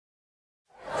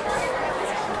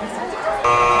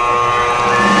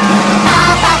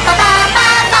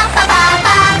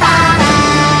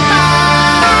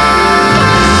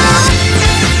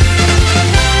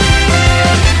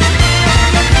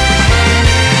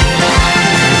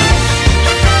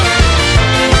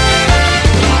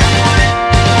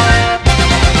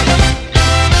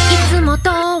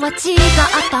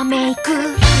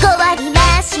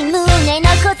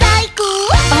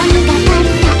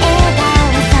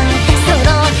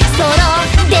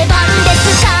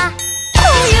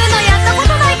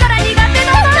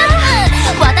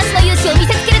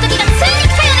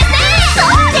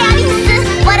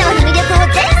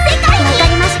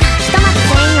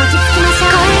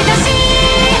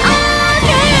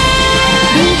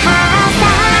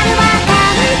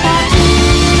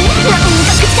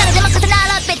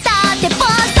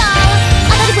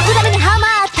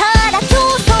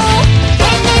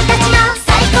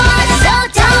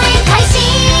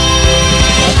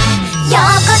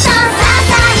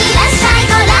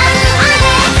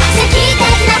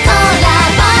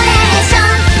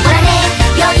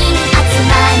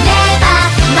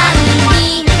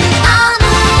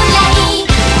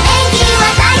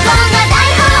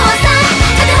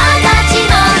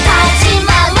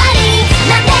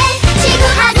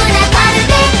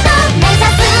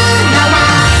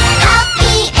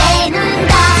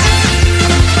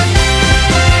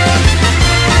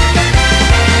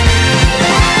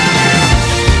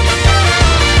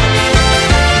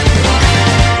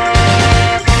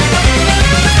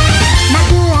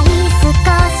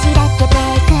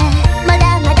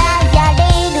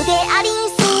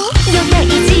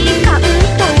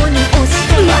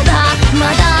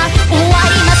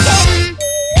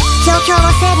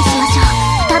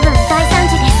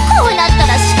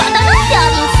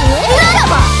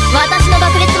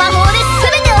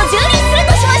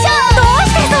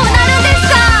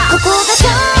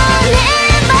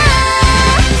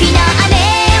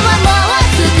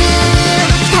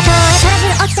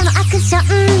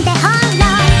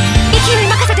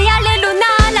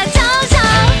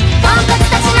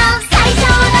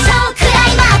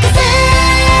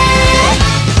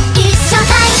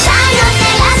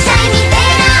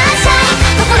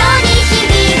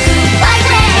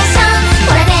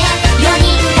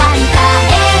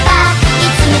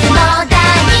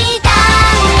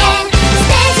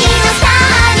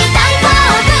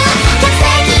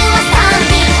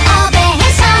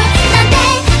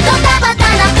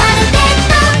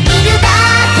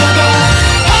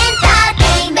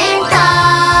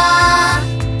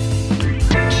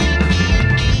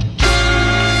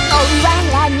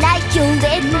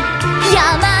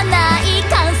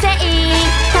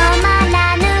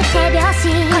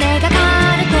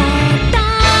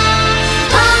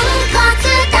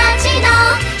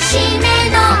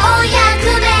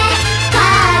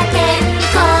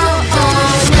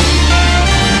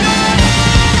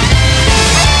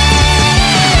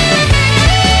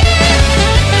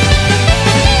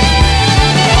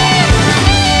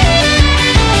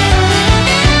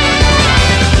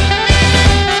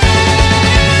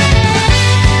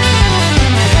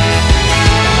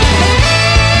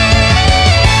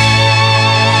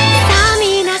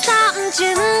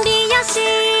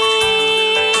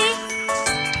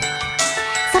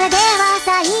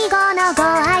最後のご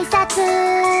挨拶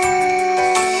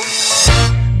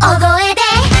大声で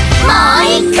もう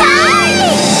一回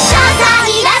謝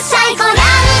罪いらっしゃいご覧あ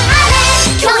れ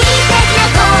驚異的な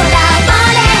コラボ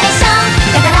レーショ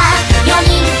ンだから4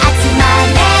人集ま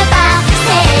れば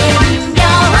千両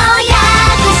役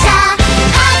者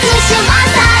拍手満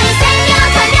載千両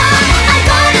完了アン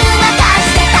コール渡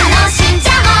して楽しんじ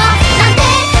ゃおうなんて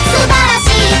素晴ら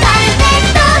しいカルテッ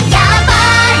トやば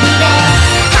りで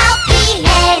ハッピー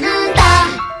エンド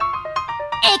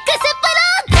エクスプ